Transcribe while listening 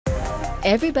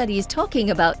Everybody is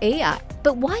talking about AI,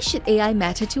 but why should AI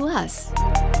matter to us?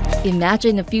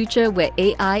 Imagine a future where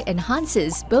AI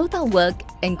enhances both our work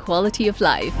and quality of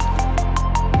life.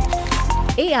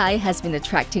 AI has been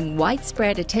attracting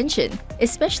widespread attention,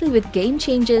 especially with game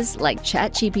changers like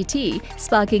ChatGPT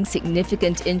sparking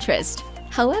significant interest.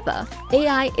 However,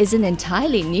 AI isn't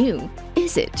entirely new,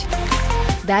 is it?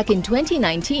 Back in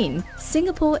 2019,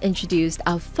 Singapore introduced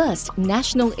our first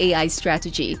national AI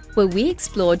strategy, where we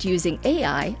explored using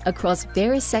AI across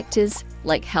various sectors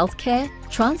like healthcare,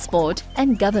 transport,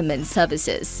 and government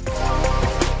services.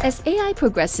 As AI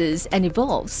progresses and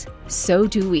evolves, so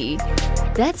do we.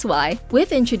 That's why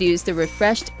we've introduced the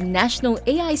refreshed National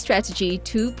AI Strategy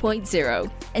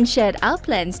 2.0 and shared our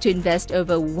plans to invest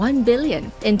over $1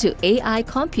 billion into AI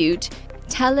compute,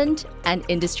 talent, and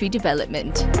industry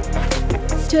development.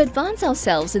 To advance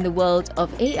ourselves in the world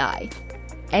of AI,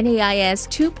 NAIS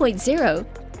 2.0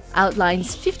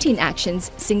 outlines 15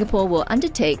 actions Singapore will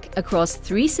undertake across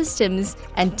 3 systems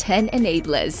and 10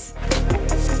 enablers.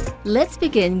 Let's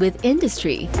begin with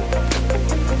industry.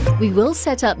 We will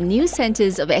set up new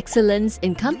centers of excellence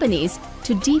in companies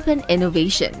to deepen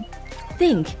innovation.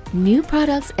 Think new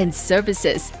products and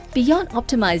services beyond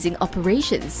optimizing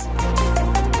operations.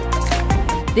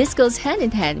 This goes hand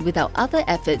in hand with our other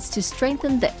efforts to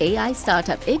strengthen the AI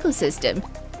startup ecosystem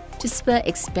to spur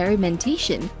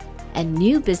experimentation and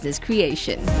new business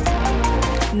creation.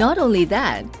 Not only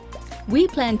that, we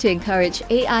plan to encourage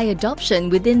AI adoption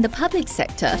within the public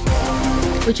sector,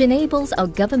 which enables our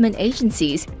government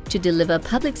agencies to deliver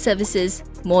public services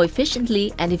more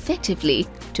efficiently and effectively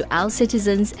to our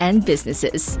citizens and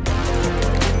businesses.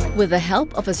 With the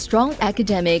help of a strong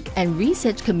academic and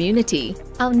research community,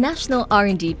 our national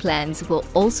R&D plans will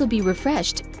also be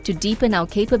refreshed to deepen our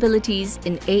capabilities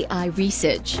in AI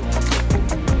research.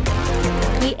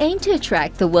 We aim to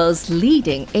attract the world's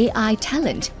leading AI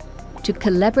talent to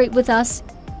collaborate with us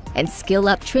and scale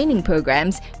up training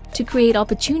programs to create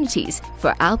opportunities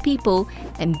for our people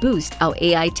and boost our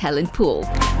AI talent pool.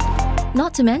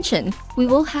 Not to mention, we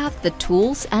will have the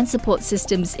tools and support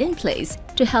systems in place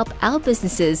to help our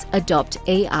businesses adopt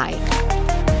AI.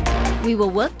 We will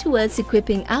work towards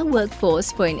equipping our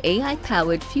workforce for an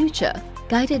AI-powered future,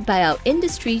 guided by our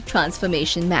industry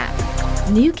transformation map.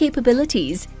 New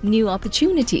capabilities, new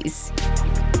opportunities.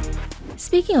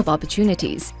 Speaking of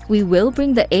opportunities, we will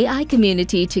bring the AI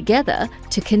community together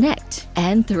to connect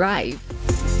and thrive.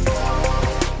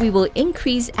 We will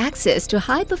increase access to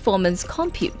high-performance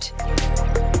compute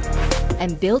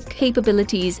and build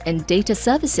capabilities in data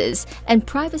services and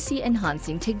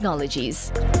privacy-enhancing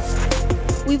technologies.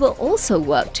 We will also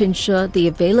work to ensure the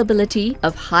availability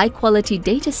of high-quality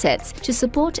datasets to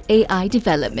support AI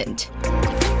development.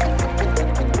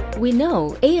 We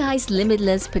know AI's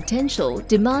limitless potential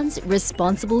demands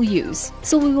responsible use,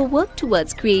 so we will work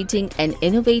towards creating an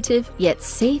innovative yet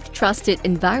safe, trusted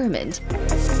environment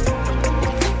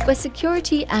where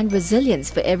security and resilience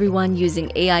for everyone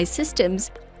using AI systems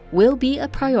will be a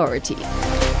priority.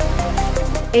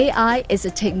 AI is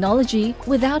a technology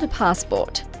without a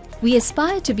passport. We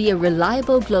aspire to be a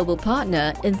reliable global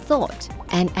partner in thought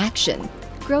and action,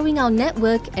 growing our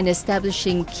network and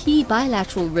establishing key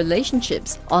bilateral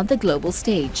relationships on the global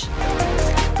stage.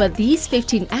 But these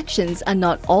 15 actions are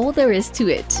not all there is to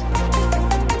it.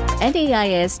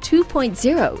 NAIS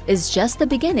 2.0 is just the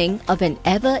beginning of an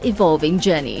ever-evolving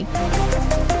journey.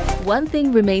 One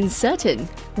thing remains certain: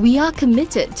 we are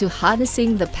committed to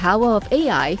harnessing the power of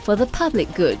AI for the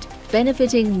public good,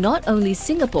 benefiting not only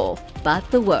Singapore, but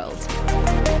the world.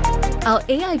 Our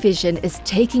AI vision is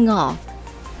taking off.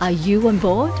 Are you on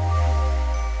board?